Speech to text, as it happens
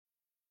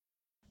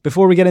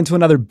Before we get into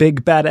another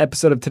big bad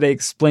episode of Today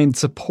Explained,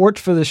 support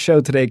for the show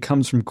today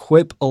comes from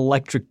Quip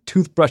electric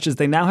toothbrushes.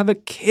 They now have a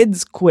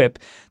kids Quip.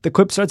 The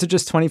Quip starts at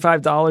just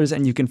 $25,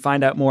 and you can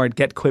find out more at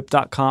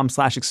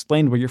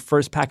getquip.com/explained, where your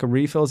first pack of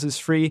refills is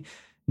free.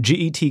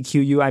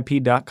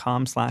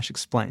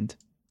 getquip.com/explained.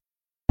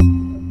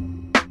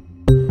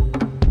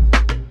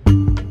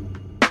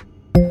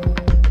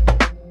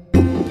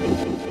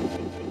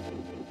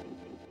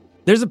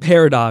 There's a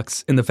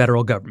paradox in the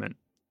federal government.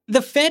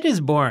 The Fed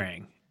is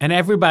boring, and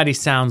everybody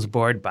sounds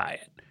bored by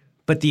it.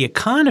 But the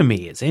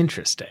economy is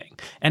interesting,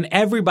 and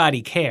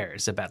everybody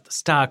cares about the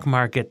stock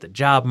market, the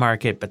job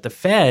market, but the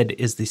Fed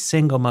is the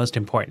single most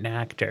important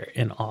actor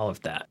in all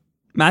of that.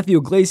 Matthew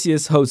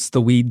Yglesias hosts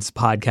the Weeds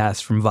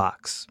podcast from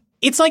Vox.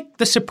 It's like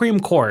the Supreme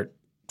Court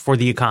for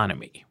the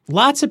economy.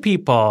 Lots of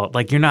people,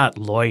 like, you're not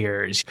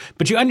lawyers,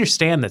 but you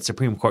understand that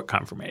Supreme Court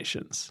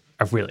confirmations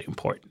are really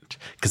important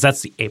because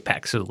that's the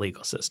apex of the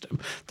legal system.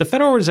 The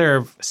Federal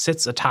Reserve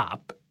sits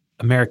atop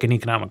American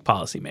economic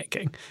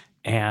policymaking.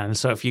 And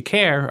so if you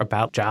care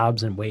about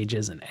jobs and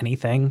wages and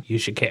anything, you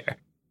should care.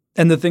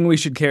 And the thing we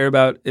should care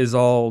about is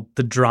all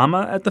the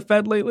drama at the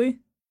Fed lately?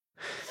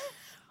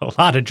 A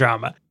lot of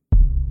drama.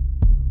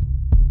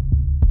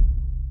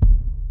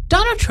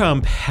 Donald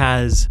Trump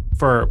has,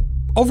 for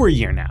over a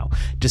year now,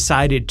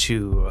 decided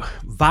to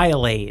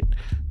violate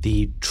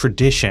the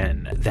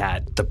tradition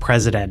that the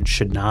president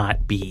should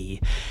not be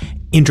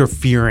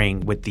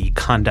interfering with the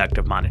conduct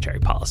of monetary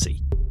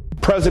policy.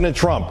 President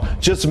Trump,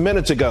 just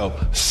minutes ago,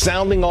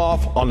 sounding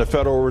off on the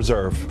Federal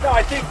Reserve. No,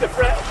 I think the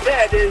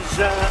Fed is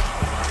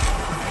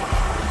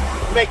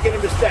making a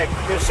mistake.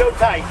 They're so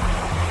tight.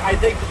 I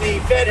think the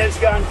Fed has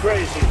gone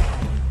crazy.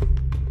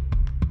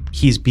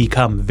 He's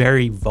become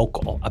very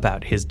vocal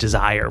about his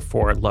desire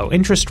for low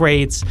interest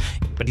rates,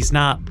 but he's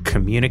not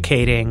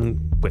communicating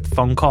with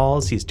phone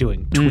calls. He's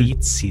doing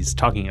tweets. He's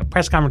talking at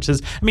press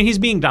conferences. I mean, he's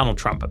being Donald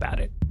Trump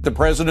about it. The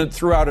president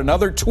threw out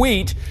another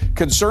tweet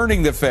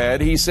concerning the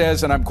Fed. He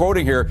says, and I'm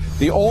quoting here,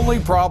 "The only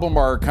problem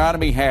our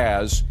economy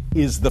has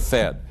is the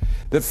Fed.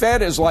 The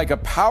Fed is like a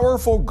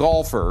powerful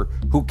golfer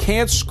who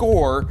can't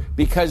score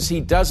because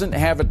he doesn't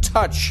have a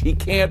touch. He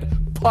can't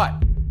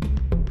putt."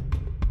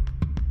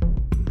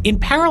 In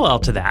parallel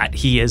to that,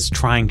 he is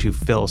trying to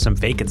fill some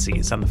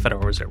vacancies on the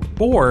Federal Reserve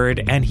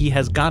Board, and he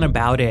has gone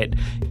about it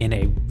in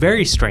a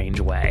very strange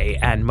way,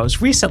 and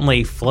most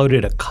recently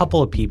floated a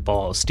couple of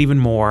people, Stephen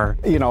Moore.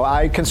 You know,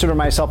 I consider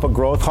myself a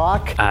growth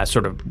hawk.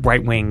 Sort of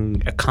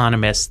right-wing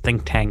economist,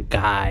 think tank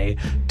guy,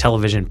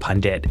 television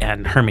pundit,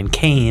 and Herman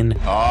Cain.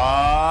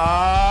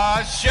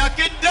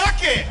 Shucky,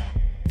 Ducky!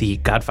 The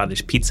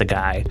Godfather's Pizza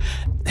guy,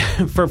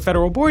 for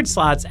federal board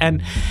slots.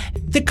 And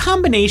the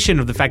combination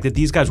of the fact that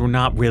these guys were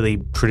not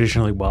really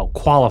traditionally well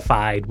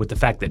qualified with the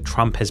fact that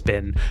Trump has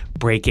been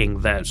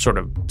breaking the sort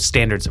of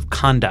standards of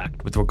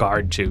conduct with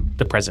regard to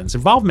the president's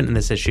involvement in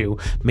this issue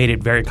made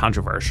it very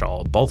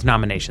controversial. Both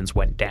nominations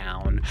went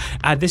down.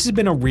 This has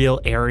been a real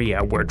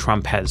area where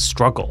Trump has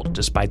struggled,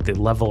 despite the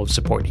level of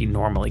support he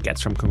normally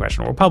gets from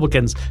congressional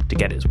Republicans, to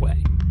get his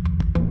way.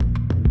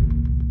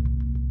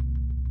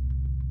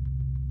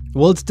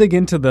 Well, let's dig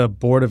into the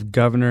Board of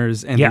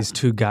Governors and these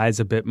two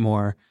guys a bit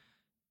more.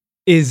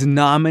 Is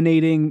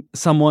nominating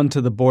someone to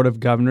the Board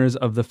of Governors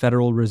of the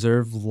Federal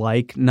Reserve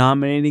like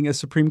nominating a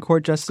Supreme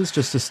Court justice,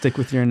 just to stick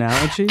with your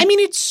analogy? I mean,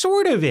 it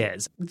sort of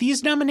is.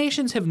 These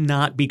nominations have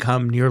not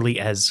become nearly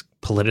as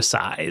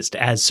politicized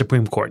as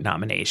Supreme Court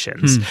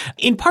nominations,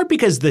 in part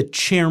because the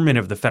chairman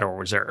of the Federal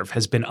Reserve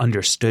has been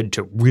understood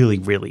to really,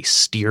 really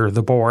steer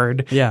the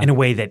board in a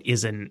way that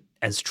isn't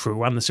as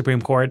true on the Supreme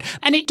Court.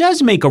 And it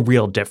does make a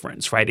real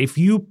difference, right? If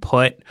you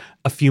put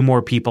a few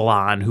more people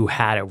on who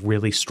had a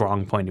really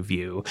strong point of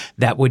view,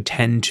 that would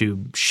tend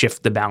to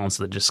shift the balance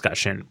of the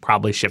discussion,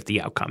 probably shift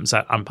the outcomes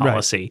on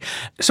policy.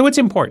 Right. So it's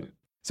important.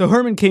 So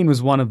Herman Cain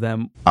was one of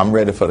them. I'm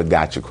ready for the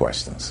gotcha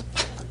questions,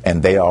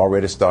 and they are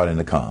already starting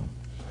to come.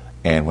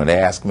 And when they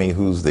ask me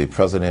who's the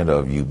president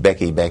of you,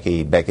 Becky,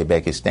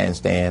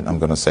 Stan, I'm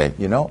going to say,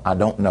 I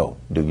don't know.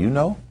 Do you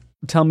know?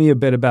 Tell me a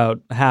bit about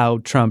how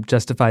Trump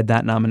justified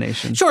that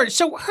nomination. Sure.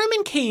 So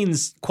Herman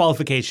Cain's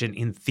qualification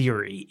in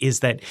theory is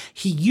that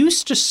he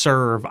used to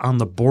serve on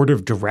the board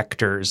of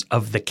directors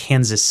of the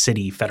Kansas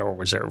City Federal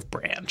Reserve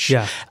branch.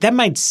 Yeah. That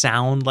might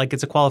sound like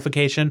it's a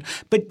qualification,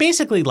 but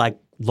basically like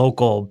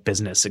local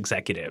business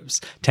executives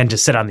tend to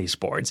sit on these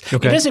boards.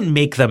 Okay. It doesn't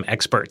make them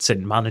experts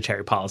in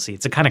monetary policy.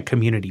 It's a kind of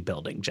community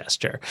building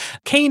gesture.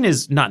 Cain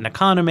is not an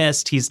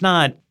economist. He's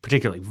not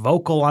particularly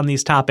vocal on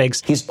these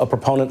topics. He's a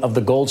proponent of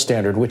the gold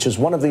standard, which is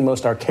one of the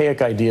most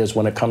archaic ideas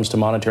when it comes to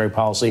monetary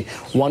policy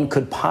one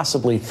could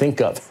possibly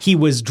think of. He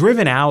was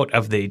driven out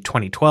of the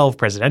 2012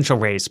 presidential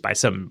race by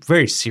some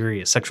very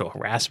serious sexual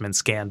harassment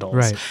scandals.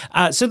 Right.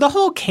 So the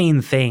whole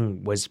Cain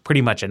thing was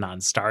pretty much a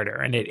non-starter,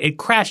 and it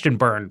crashed and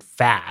burned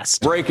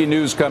fast. Breaking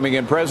news coming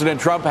in. President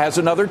Trump has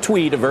another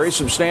tweet, a very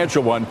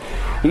substantial one.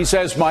 He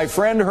says, "My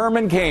friend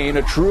Herman Cain,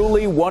 a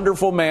truly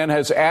wonderful man,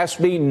 has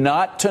asked me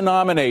not to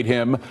nominate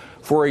him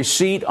for a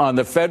seat on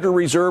the Federal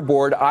Reserve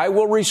Board. I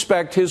will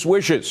respect his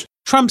wishes."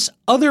 Trump's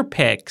other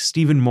pick,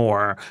 Stephen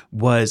Moore,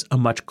 was a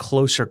much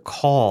closer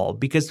call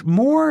because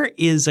Moore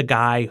is a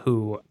guy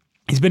who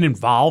he's been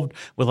involved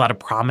with a lot of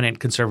prominent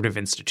conservative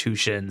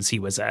institutions. He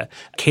was a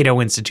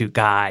Cato Institute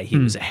guy. He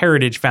was a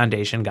Heritage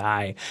Foundation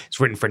guy. He's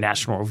written for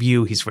National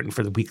Review. He's written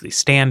for the Weekly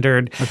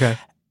Standard. Okay.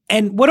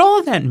 And what all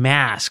of that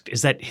masked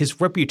is that his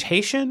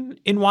reputation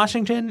in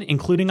Washington,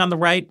 including on the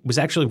right, was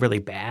actually really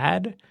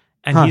bad.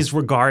 And he's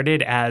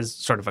regarded as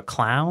sort of a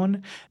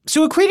clown.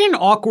 So it created an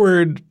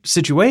awkward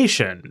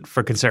situation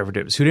for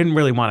conservatives who didn't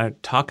really want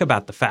to talk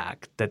about the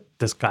fact that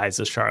this guy's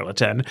a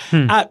charlatan.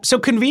 So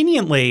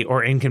conveniently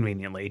or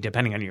inconveniently,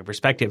 depending on your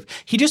perspective,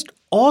 he just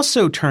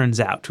also turns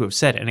out to have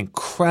said an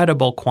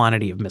incredible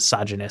quantity of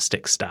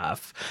misogynistic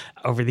stuff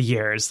over the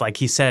years. Like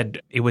he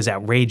said it was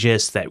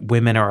outrageous that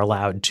women are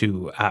allowed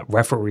to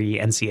referee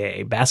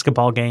NCAA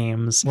basketball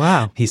games.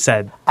 Wow. He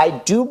said, I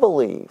do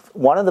believe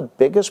one of the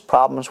biggest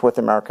problems with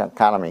the American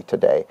economy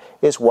today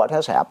is what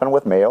has happened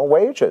with male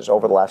wages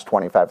over the last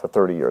 25 or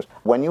 30 years.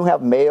 When you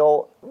have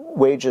male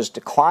wages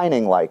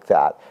declining like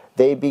that,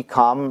 they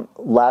become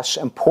less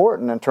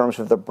important in terms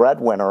of the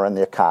breadwinner in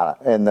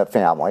the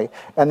family,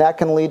 and that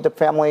can lead to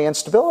family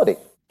instability.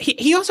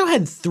 He also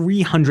had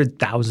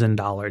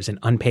 $300,000 in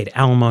unpaid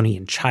alimony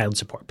and child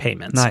support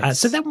payments. Nice.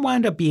 So that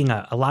wound up being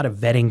a lot of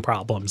vetting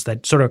problems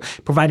that sort of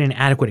provide an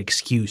adequate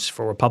excuse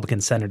for Republican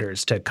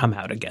senators to come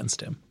out against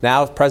him.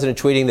 Now, President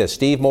tweeting that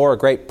Steve Moore, a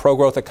great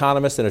pro-growth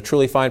economist and a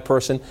truly fine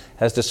person,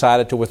 has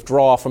decided to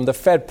withdraw from the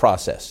Fed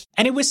process.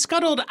 And it was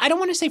scuttled, I don't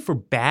want to say for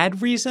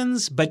bad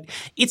reasons, but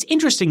it's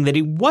interesting that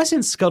it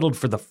wasn't scuttled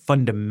for the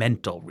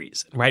fundamental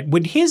reason, right?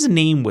 When his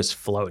name was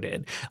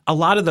floated, a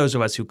lot of those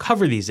of us who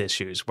cover these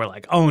issues were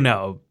like, oh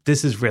no,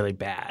 this is really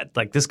bad.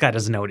 Like this guy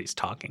doesn't know what he's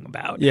talking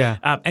about. Yeah.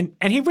 And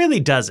he really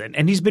doesn't.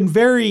 And he's been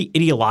very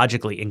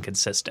ideologically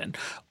inconsistent.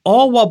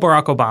 All while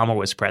Barack Obama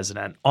was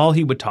president, all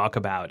he would talk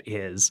about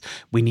is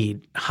we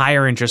need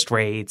higher interest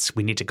rates.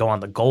 We need to go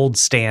on the gold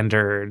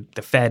standard.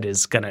 The Fed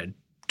is going to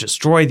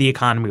destroy the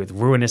economy with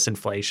ruinous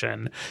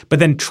inflation. But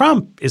then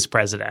Trump is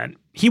president.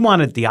 He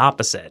wanted the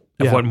opposite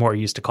of what Moore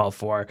used to call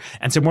for.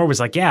 And so Moore was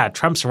like, yeah,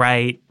 Trump's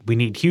right. We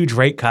need huge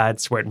rate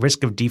cuts. We're at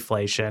risk of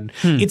deflation.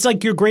 It's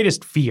like your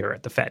greatest fear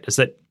at the Fed is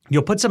that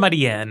you'll put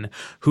somebody in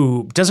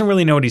who doesn't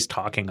really know what he's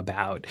talking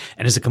about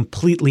and is a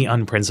completely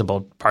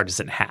unprincipled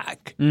partisan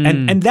hack.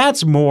 And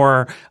that's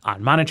more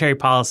on monetary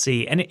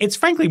policy. And it's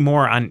frankly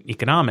more on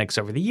economics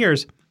over the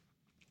years.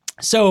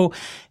 So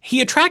he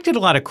attracted a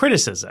lot of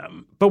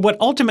criticism, but what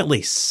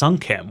ultimately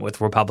sunk him with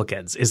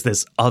Republicans is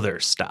this other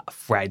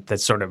stuff, right?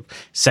 That's sort of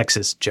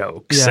sexist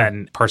jokes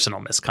and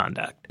personal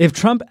misconduct. If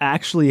Trump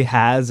actually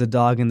has a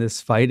dog in this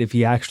fight, if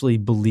he actually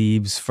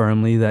believes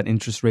firmly that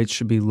interest rates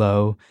should be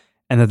low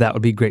and that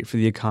would be great for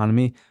the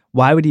economy,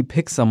 why would he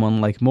pick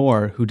someone like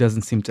Moore who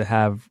doesn't seem to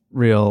have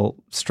real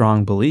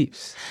strong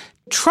beliefs?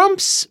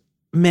 Trump's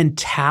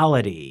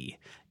mentality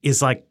is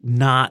like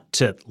not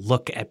to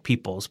look at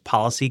people's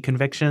policy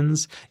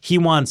convictions. He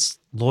wants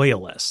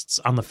loyalists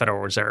on the Federal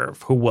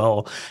Reserve who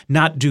will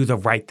not do the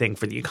right thing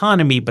for the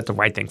economy, but the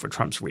right thing for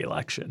Trump's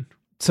reelection.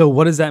 So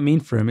what does that mean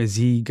for him? Is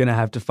he going to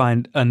have to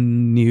find a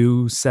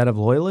new set of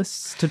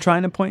loyalists to try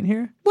and appoint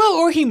here? Well,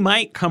 or he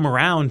might come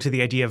around to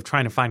the idea of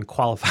trying to find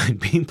qualified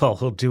people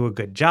who'll do a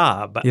good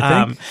job. You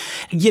think?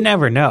 You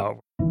never know.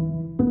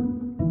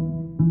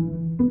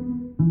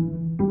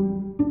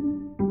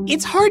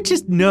 It's hard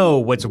to know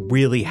what's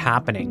really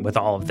happening with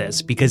all of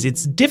this because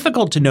it's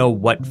difficult to know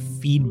what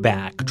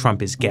feedback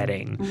Trump is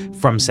getting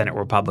from Senate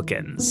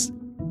Republicans.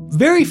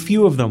 Very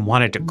few of them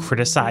wanted to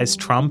criticize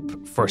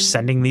Trump for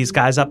sending these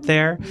guys up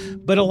there,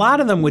 but a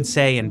lot of them would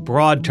say in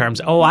broad terms,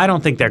 oh, I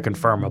don't think they're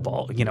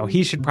confirmable. You know,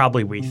 he should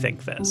probably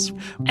rethink this.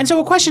 And so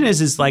a question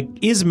is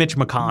Mitch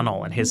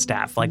McConnell and his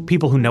staff, like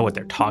people who know what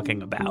they're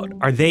talking about,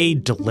 are they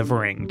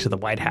delivering to the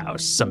White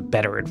House some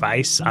better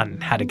advice on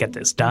how to get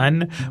this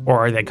done, or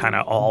are they kind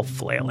of all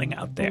flailing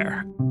out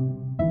there?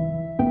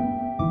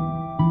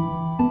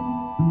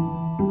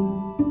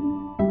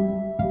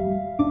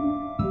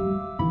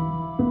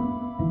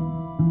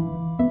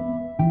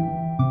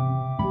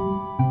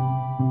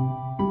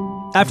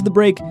 After the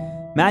break,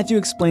 Matthew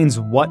explains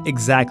what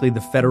exactly the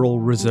Federal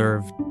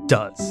Reserve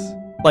does.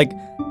 Like,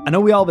 I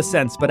know we all have a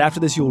sense, but after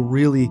this you'll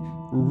really,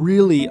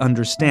 really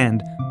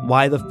understand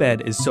why the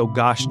Fed is so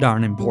gosh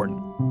darn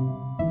important.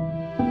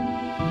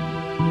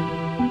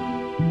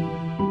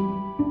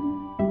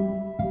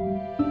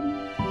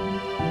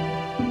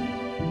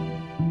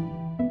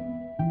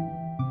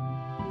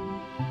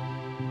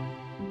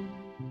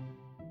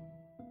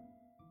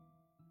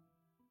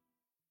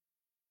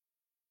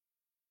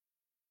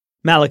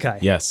 Malachi.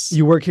 Yes.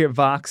 You work here at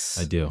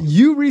Vox. I do.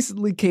 You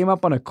recently came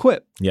up on a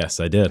quip. Yes,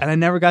 I did. And I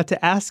never got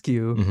to ask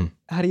you,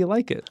 how do you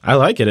like it? I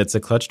like it. It's a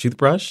clutch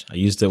toothbrush. I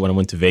used it when I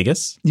went to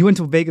Vegas. You went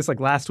to Vegas like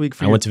last week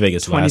for I went to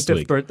Vegas last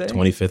week. 25th birthday?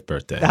 25th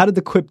birthday. How did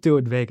the quip do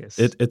in Vegas?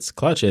 It's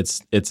clutch.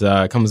 It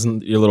comes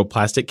in your little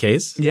plastic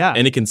case. Yeah.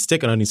 And it can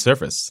stick on any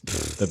surface.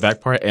 The back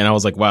part. And I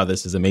was like, wow,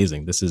 this is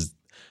amazing. This is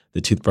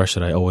the toothbrush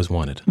that I always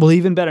wanted. Well,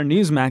 even better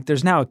news, Mac.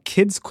 There's now a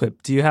kid's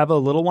quip. Do you have a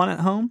little one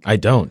at home? I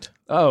don't.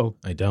 Oh.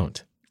 I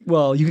don't.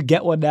 Well, you could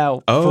get one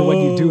now for when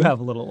you do have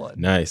a little one.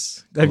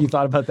 Nice. Have you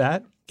thought about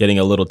that? Getting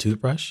a little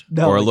toothbrush?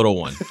 No. Or a little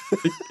one?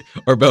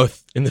 Or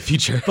both in the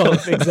future?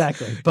 Both,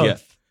 exactly. Both. Yeah.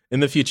 In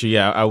the future,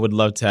 yeah, I would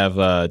love to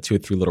have 2 or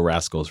 3 little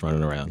rascals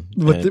running around.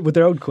 With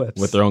their own quips.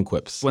 With their own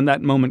quips. When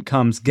that moment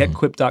comes,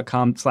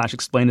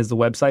 getquip.com/explain is the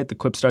website. The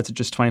quip starts at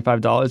just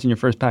 $25 and your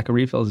first pack of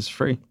refills is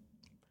free.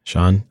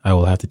 Sean, I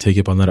will have to take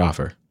you up on that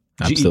offer.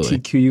 Absolutely.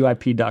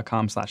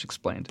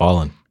 getquip.com/explained.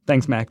 Ballin'.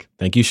 Thanks, Mac.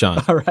 Thank you,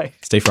 Sean. All right.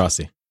 Stay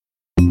frosty.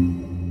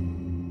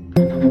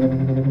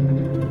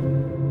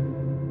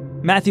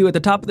 Matthew, at the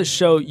top of the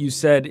show, you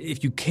said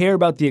if you care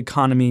about the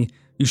economy,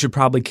 you should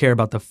probably care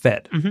about the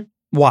Fed. Mm-hmm.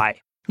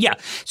 Why? Yeah.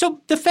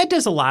 So the Fed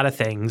does a lot of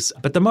things,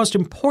 but the most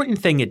important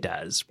thing it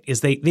does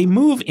is they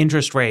move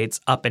interest rates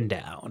up and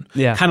down,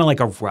 kind of like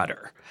a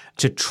rudder,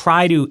 to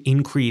try to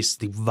increase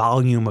the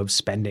volume of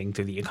spending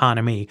through the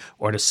economy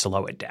or to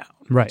slow it down.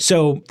 Right.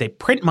 So they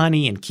print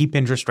money and keep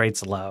interest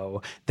rates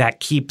low. That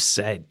keeps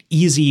it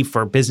easy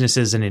for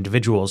businesses and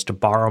individuals to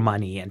borrow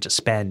money and to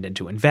spend and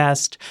to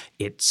invest.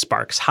 It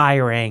sparks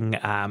hiring,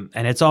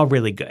 and it's all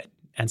really good.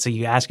 And so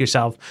you ask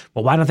yourself,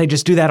 well, why don't they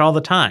just do that all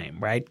the time,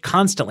 right?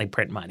 Constantly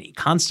print money,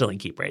 constantly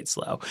keep rates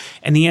low.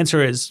 And the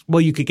answer is, well,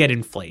 you could get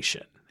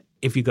inflation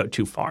if you go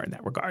too far in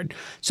that regard.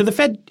 So the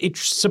Fed,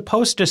 it's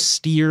supposed to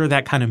steer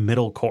that kind of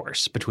middle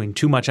course between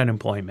too much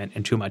unemployment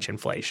and too much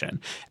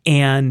inflation.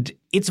 And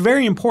it's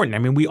very important. I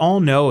mean, we all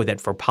know that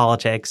for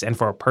politics and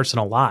for our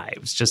personal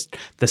lives, just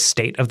the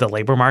state of the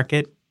labor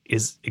market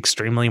is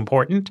extremely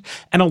important.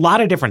 And a lot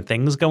of different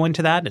things go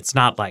into that. It's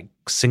not like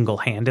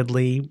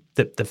single-handedly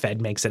that the Fed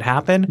makes it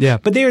happen. Yeah.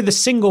 But they are the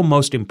single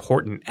most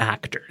important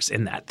actors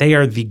in that. They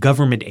are the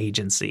government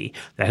agency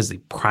that has the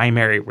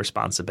primary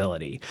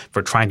responsibility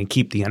for trying to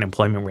keep the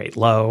unemployment rate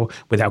low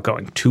without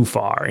going too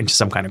far into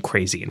some kind of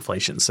crazy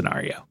inflation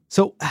scenario.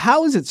 So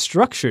how is it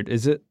structured?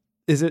 Is it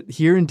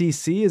here in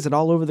D.C.? Is it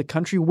all over the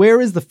country? Where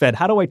is the Fed?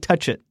 How do I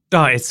touch it?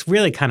 Oh, it's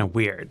really kind of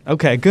weird.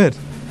 Okay, good.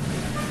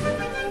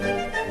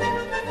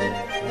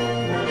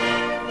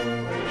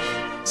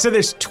 So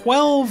there's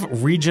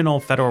 12 regional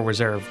Federal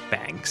Reserve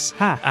banks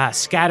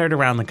scattered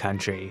around the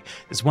country.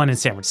 There's one in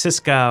San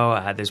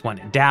Francisco. There's one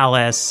in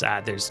Dallas.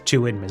 There's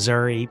 2 in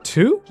Missouri.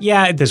 2?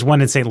 Yeah, there's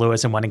one in St.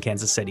 Louis and one in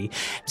Kansas City.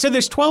 So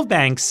there's 12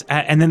 banks,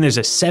 and then there's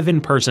a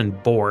 7-person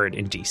board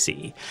in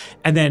D.C.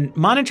 And then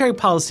monetary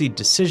policy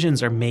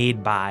decisions are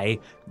made by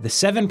the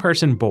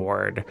 7-person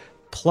board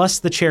plus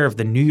the chair of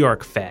the New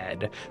York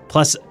Fed,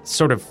 plus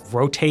sort of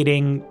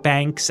rotating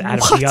banks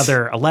out of the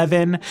other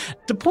 11.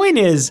 The point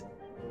is,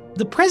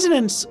 the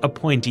president's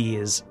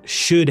appointees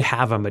should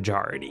have a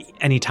majority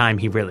anytime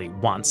he really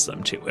wants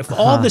them to. If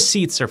all the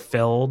seats are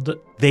filled,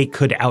 they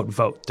could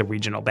outvote the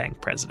regional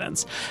bank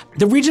presidents.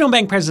 The regional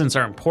bank presidents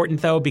are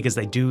important, though, because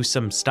they do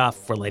some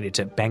stuff related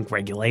to bank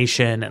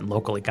regulation and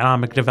local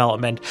economic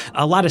development,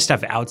 a lot of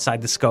stuff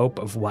outside the scope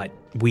of what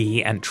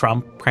we and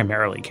Trump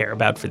primarily care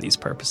about for these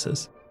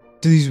purposes.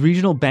 Do these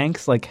regional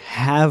banks,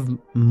 have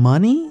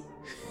money?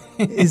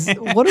 Do the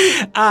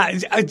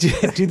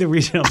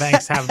regional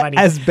banks have money?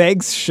 As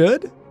banks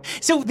should?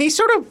 So they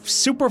sort of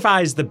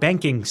supervise the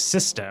banking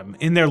system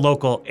in their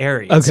local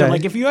area. Okay. So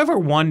if you ever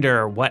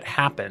wonder what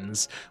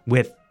happens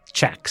with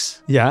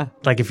checks. Yeah.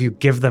 If you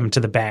give them to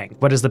the bank,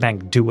 what does the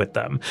bank do with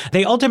them?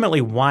 They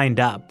ultimately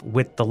wind up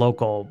with the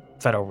local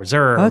Federal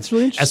Reserve that's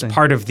really as interesting.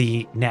 part of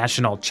the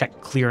national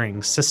check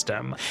clearing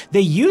system. They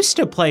used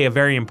to play a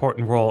very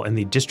important role in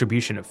the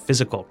distribution of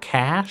physical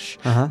cash.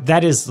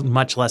 That is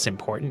much less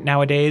important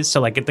nowadays.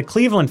 So at the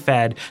Cleveland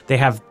Fed, they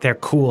have their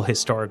cool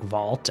historic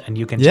vault, and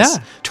you can just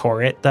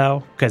tour it,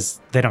 though, because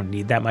they don't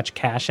need that much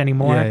cash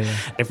anymore. Yeah.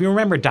 If you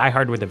remember Die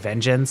Hard with a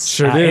Vengeance,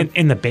 Sure do.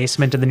 in the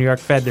basement of the New York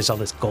Fed, there's all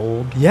this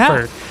gold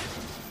Yeah.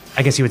 for,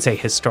 I guess you would say,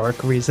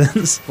 historic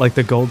reasons. Like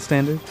the gold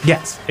standard?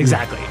 Yes,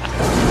 exactly.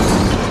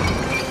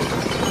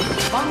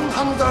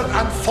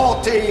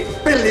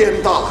 $140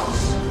 billion.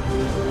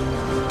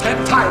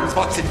 10 times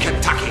what's in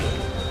Kentucky.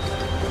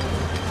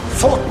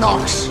 Fort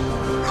Knox.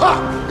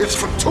 It's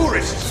for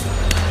tourists.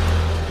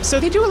 So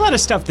they do a lot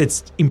of stuff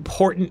that's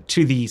important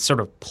to the sort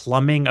of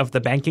plumbing of the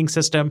banking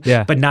system,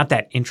 but not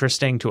that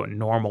interesting to a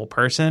normal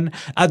person.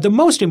 The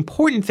most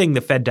important thing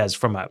the Fed does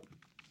from a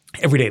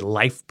everyday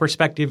life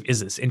perspective is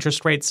this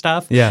interest rate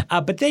stuff. Yeah.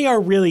 But they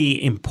are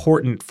really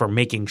important for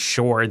making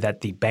sure that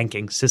the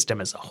banking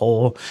system as a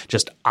whole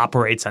just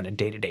operates on a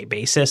day-to-day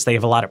basis. They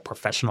have a lot of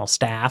professional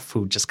staff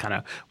who just kind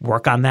of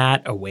work on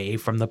that away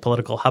from the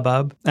political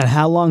hubbub. And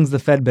how long's the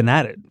Fed been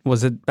at it?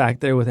 Was it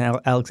back there with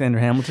Alexander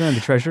Hamilton and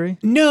the Treasury?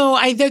 No,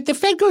 the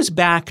Fed goes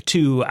back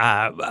to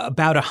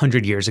about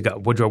 100 years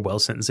ago, Woodrow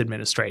Wilson's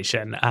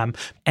administration. And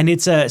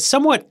it's a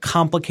somewhat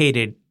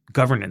complicated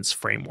governance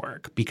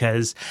framework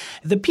because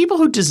the people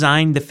who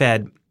designed the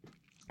Fed,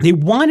 they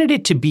wanted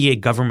it to be a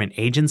government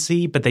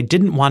agency, but they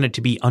didn't want it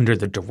to be under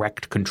the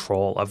direct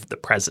control of the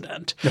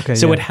president.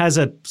 So it has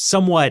a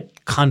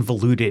somewhat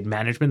convoluted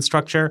management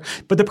structure,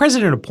 but the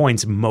president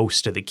appoints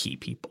most of the key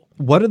people.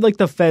 What are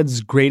the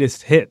Fed's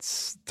greatest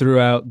hits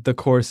throughout the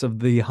course of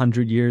the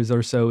 100 years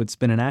or so it's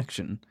been in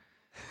action?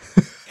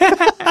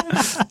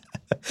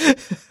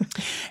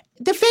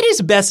 The Fed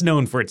is best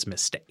known for its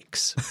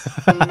mistakes.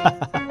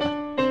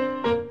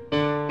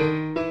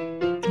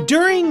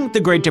 During the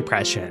Great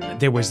Depression,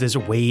 there was this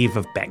wave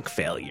of bank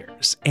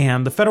failures.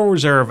 And the Federal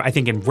Reserve, I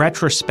think in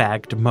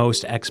retrospect,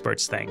 most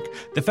experts think,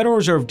 the Federal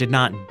Reserve did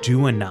not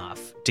do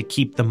enough to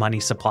keep the money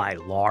supply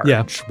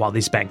large while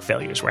these bank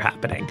failures were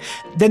happening.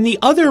 Then the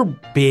other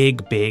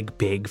big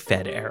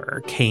Fed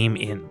error came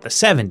in the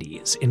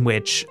 70s, in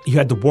which you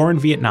had the war in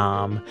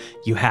Vietnam,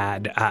 you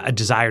had a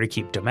desire to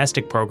keep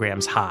domestic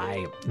programs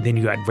high, then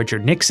you had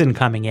Richard Nixon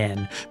coming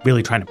in,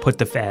 really trying to put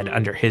the Fed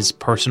under his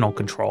personal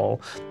control.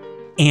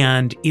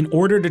 And in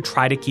order to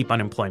try to keep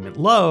unemployment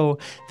low,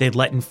 they'd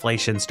let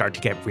inflation start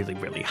to get really,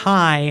 really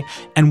high.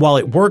 And while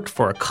it worked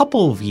for a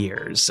couple of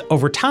years,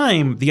 over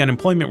time, the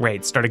unemployment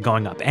rate started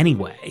going up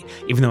anyway,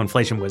 even though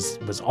inflation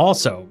was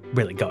also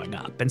really going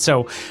up. And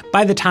so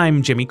by the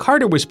time Jimmy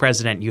Carter was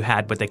president, you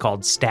had what they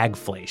called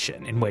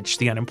stagflation, in which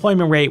the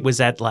unemployment rate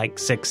was at like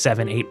 6,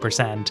 7,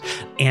 8%.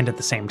 And at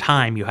the same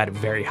time, you had a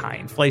very high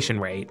inflation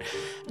rate.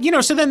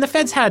 So then the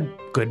Feds had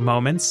good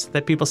moments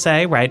that people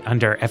say, right?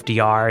 Under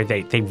FDR,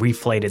 they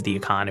reflated the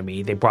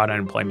economy. They brought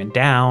unemployment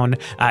down.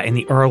 In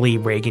the early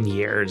Reagan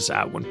years,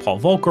 when Paul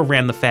Volcker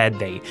ran the Fed,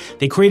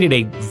 they created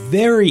a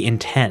very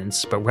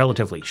intense but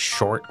relatively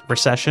short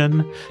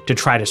recession to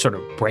try to sort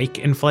of break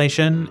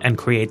inflation and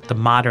create the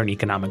modern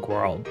economic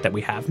world that we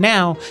have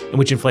now, in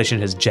which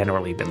inflation has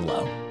generally been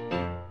low.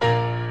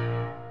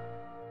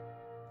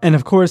 And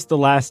of course, the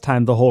last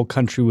time the whole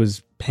country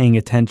was paying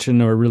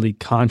attention or really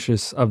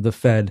conscious of the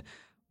Fed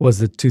was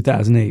the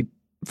 2008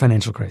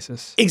 financial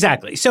crisis.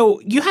 Exactly.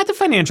 So you had the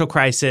financial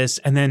crisis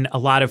and then a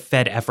lot of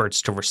Fed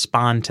efforts to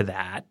respond to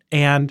that.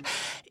 And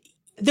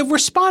the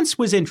response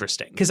was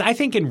interesting because I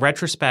think in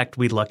retrospect,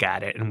 we look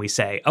at it and we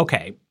say,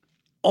 okay,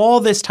 all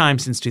this time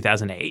since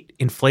 2008,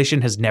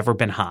 inflation has never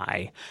been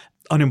high.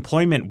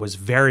 Unemployment was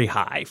very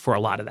high for a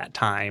lot of that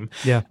time.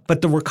 Yeah.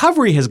 But the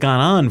recovery has gone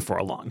on for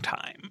a long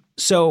time.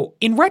 So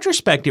in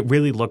retrospect, it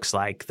really looks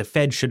like the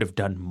Fed should have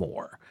done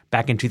more.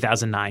 Back in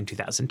 2009,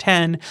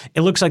 2010,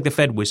 it looks like the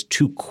Fed was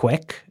too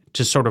quick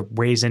to sort of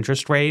raise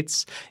interest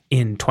rates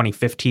in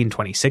 2015,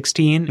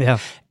 2016. Yeah.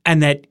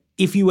 And that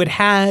if you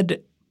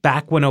had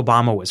back when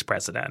Obama was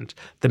president,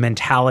 the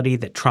mentality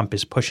that Trump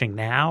is pushing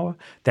now,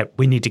 that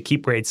we need to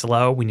keep rates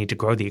low, we need to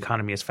grow the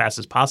economy as fast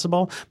as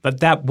possible, but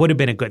that would have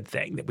been a good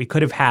thing, that we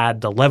could have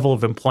had the level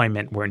of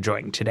employment we're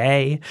enjoying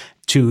today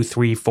 2,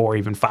 3, 4,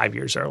 even 5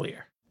 years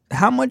earlier.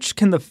 How much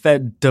can the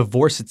Fed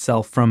divorce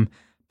itself from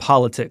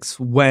politics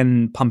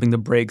when pumping the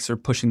brakes or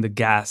pushing the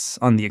gas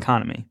on the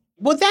economy?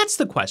 Well, that's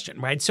the question,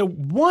 right? So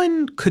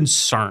one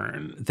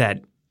concern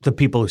that the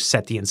people who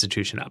set the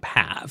institution up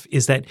have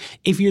is that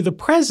if you're the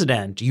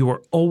president, you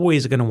are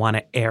always going to want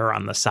to err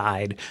on the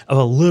side of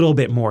a little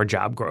bit more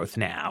job growth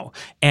now.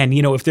 And,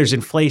 if there's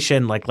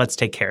inflation, let's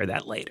take care of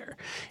that later.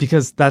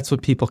 Because that's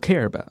what people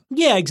care about.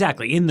 Yeah,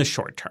 exactly, in the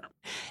short term.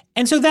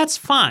 And so that's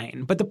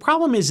fine. But the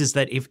problem is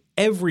that if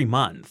every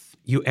month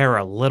you err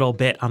a little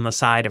bit on the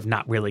side of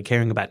not really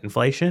caring about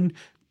inflation,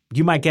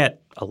 you might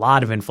get a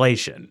lot of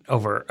inflation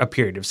over a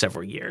period of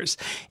several years.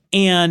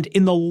 And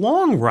in the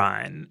long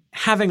run,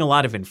 having a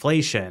lot of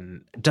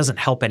inflation doesn't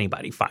help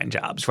anybody find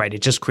jobs, right?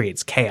 It just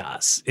creates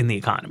chaos in the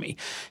economy.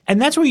 And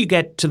that's where you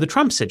get to the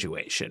Trump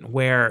situation,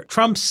 where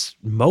Trump's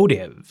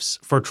motives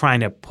for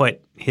trying to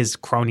put his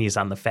cronies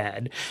on the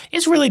Fed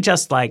is really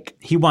just like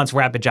he wants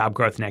rapid job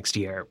growth next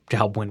year to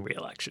help win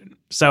re-election.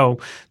 So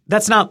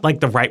that's not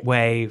the right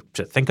way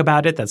to think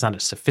about it. That's not a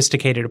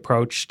sophisticated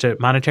approach to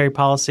monetary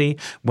policy.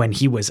 When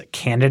he was a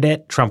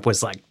candidate, Trump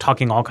was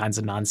talking all kinds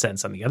of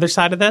nonsense on the other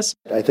side of this.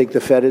 I think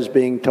the Fed is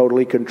being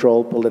totally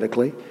controlled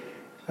politically.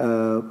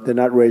 They're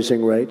not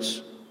raising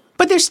rates.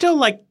 But there's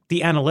still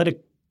the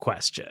analytic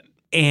question.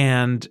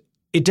 And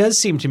it does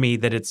seem to me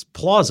that it's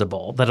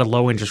plausible that a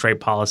low interest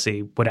rate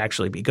policy would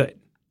actually be good.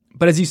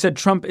 But as you said,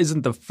 Trump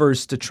isn't the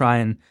first to try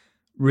and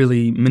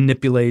really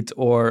manipulate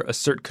or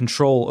assert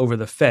control over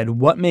the Fed.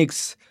 What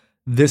makes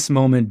this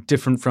moment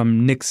different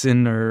from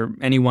Nixon or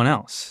anyone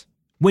else?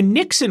 When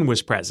Nixon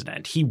was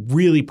president, he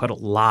really put a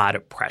lot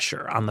of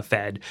pressure on the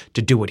Fed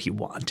to do what he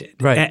wanted.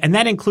 Right. And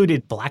that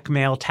included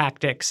blackmail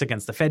tactics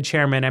against the Fed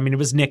chairman. I mean, it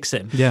was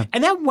Nixon. Yeah.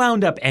 And that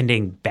wound up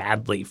ending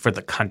badly for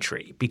the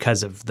country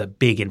because of the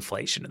big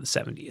inflation in the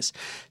 70s.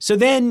 So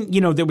then,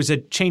 there was a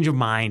change of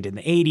mind in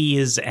the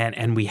 80s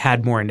and we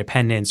had more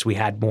independence. We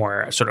had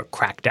more sort of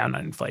crackdown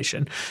on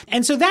inflation.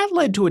 And so that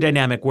led to a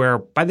dynamic where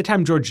by the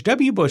time George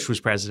W. Bush was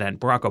president,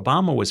 Barack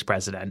Obama was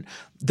president,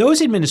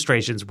 those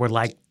administrations were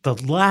the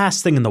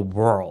last thing in the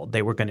world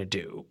they were going to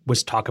do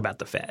was talk about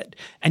the Fed.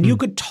 And you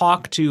could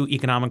talk to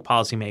economic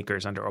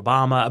policymakers under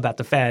Obama about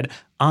the Fed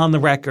on the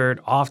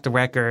record, off the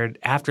record,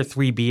 after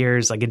 3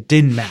 beers. It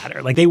didn't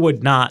matter. They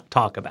would not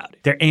talk about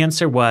it. Their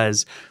answer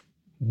was,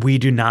 we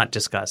do not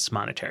discuss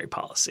monetary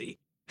policy.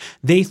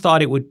 They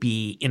thought it would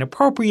be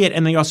inappropriate,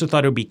 and they also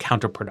thought it would be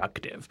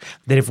counterproductive.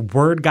 That if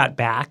word got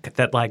back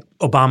that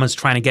Obama's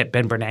trying to get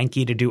Ben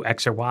Bernanke to do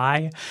X or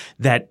Y,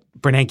 that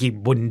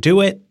Bernanke wouldn't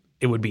do it,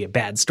 it would be a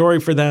bad story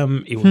for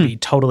them. It would be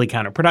totally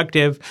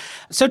counterproductive.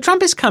 So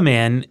Trump has come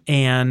in,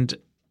 and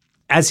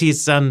as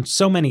he's done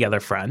so many other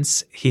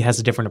fronts, he has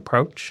a different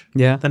approach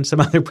than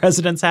some other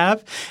presidents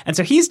have. And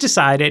so he's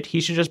decided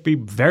he should just be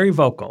very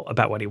vocal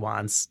about what he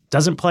wants,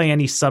 doesn't play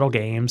any subtle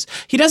games.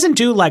 He doesn't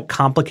do like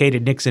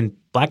complicated Nixon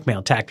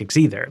blackmail tactics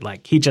either.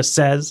 Like he just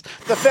says,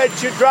 the Fed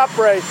should drop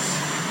rates.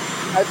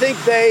 I think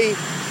they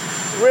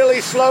really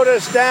slowed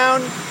us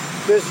down.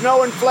 There's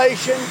no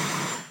inflation.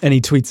 And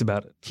he tweets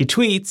about it. He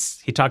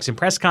tweets. He talks in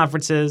press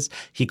conferences.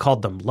 He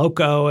called them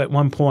loco at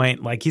one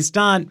point. Like he's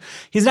not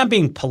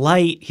being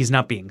polite. He's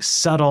not being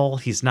subtle.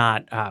 He's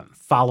not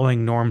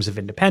following norms of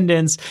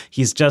independence.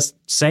 He's just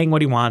saying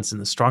what he wants in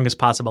the strongest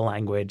possible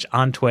language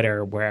on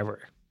Twitter, wherever.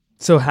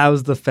 So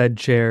how's the Fed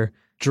chair,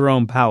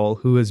 Jerome Powell,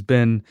 who has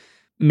been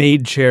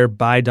made chair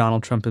by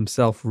Donald Trump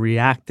himself,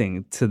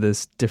 reacting to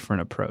this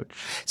different approach?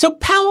 So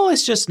Powell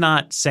is just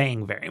not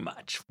saying very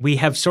much. We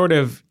have sort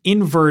of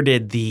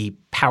inverted the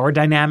power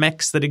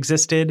dynamics that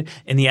existed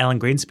in the Alan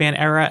Greenspan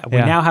era. We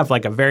now have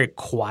like a very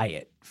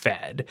quiet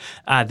Fed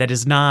that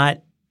is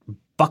not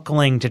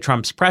buckling to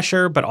Trump's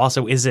pressure, but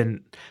also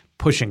isn't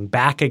pushing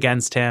back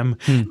against him.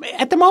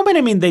 At the moment,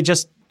 I mean, they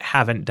just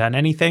haven't done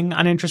anything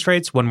on interest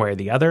rates one way or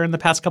the other in the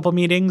past couple of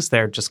meetings.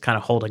 They're just kind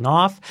of holding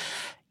off.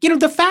 You know,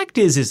 the fact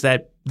is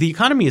that the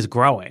economy is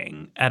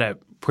growing at a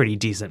pretty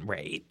decent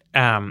rate.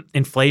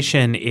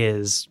 Inflation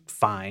is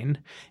fine.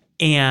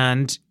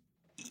 And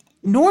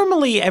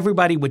normally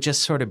everybody would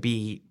just sort of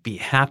be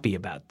happy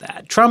about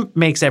that. Trump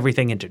makes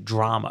everything into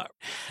drama.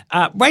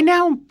 Right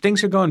now,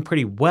 things are going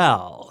pretty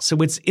well. So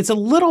it's a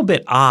little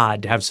bit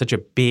odd to have such a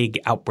big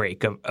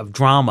outbreak of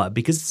drama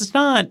because it's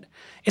not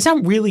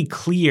really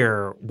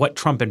clear what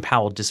Trump and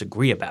Powell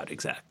disagree about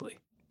exactly.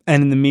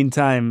 And in the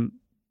meantime,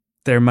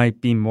 there might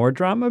be more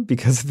drama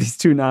because of these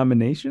two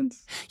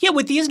nominations? Yeah,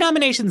 with these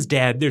nominations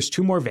dead, there's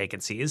 2 more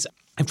vacancies.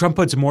 If Trump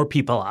puts more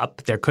people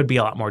up, there could be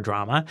a lot more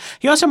drama.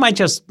 He also might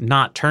just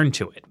not turn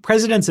to it.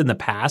 Presidents in the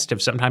past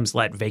have sometimes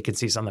let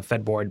vacancies on the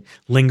Fed board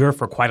linger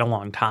for quite a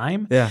long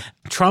time. Yeah.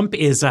 Trump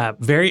is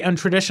very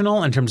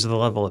untraditional in terms of the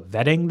level of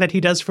vetting that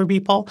he does for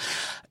people.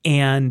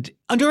 And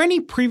under any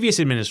previous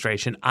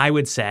administration, I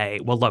would say,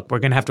 well, look, we're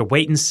going to have to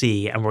wait and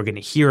see, and we're going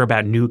to hear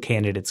about new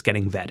candidates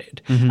getting vetted.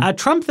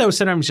 Trump, though,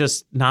 sometimes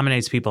just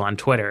nominates people on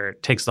Twitter,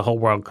 takes the whole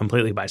world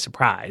completely by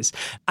surprise.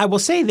 I will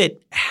say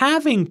that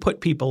having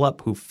put people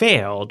up who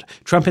failed,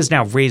 Trump has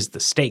now raised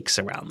the stakes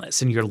around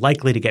this, and you're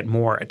likely to get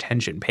more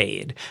attention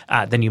paid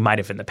than you might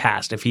have in the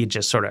past if he had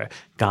just sort of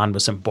gone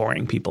with some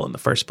boring people in the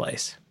first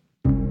place.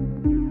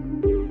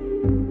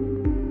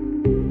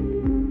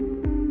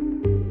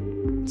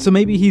 So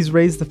maybe he's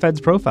raised the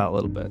Fed's profile a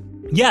little bit.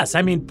 Yes.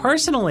 I mean,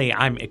 personally,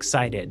 I'm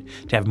excited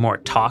to have more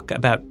talk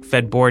about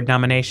Fed board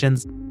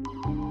nominations.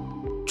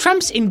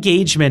 Trump's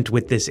engagement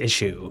with this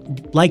issue,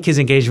 like his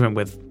engagement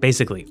with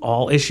basically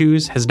all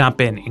issues, has not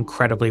been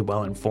incredibly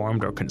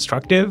well-informed or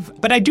constructive.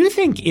 But I do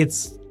think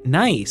it's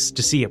nice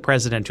to see a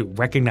president who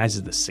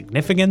recognizes the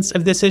significance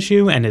of this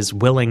issue and is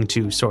willing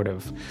to sort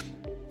of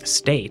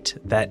state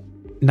that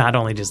not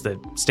only does the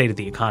state of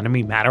the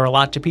economy matter a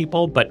lot to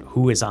people, but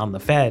who is on the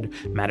Fed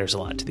matters a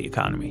lot to the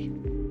economy.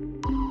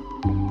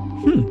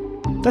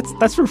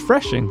 That's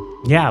refreshing.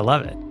 Yeah, I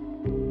love it.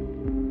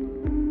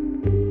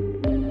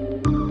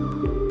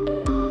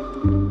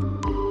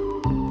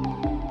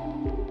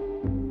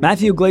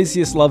 Matthew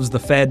Yglesias loves the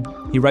Fed.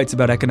 He writes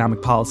about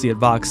economic policy at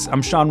Vox.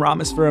 I'm Sean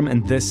Ramos for him,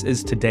 and this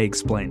is Today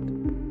Explained.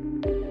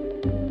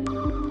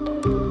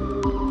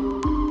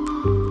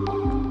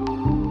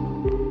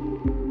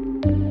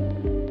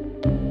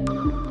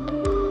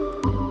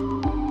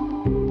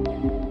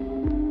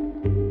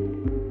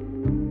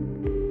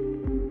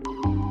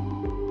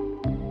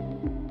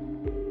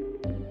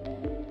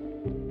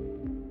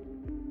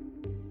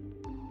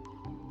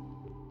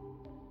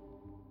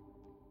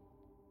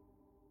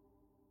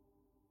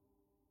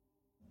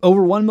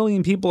 Over 1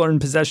 million people are in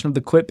possession of the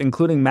Quip,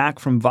 including Mac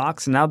from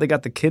Vox, and now they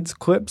got the kids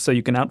Quip, so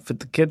you can outfit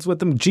the kids with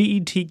them.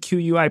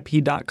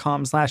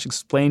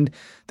 GetQuip.com/explained.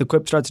 The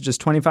Quip starts at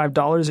just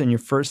 $25, and your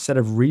first set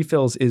of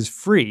refills is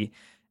free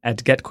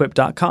at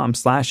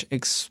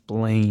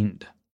GetQuip.com/explained.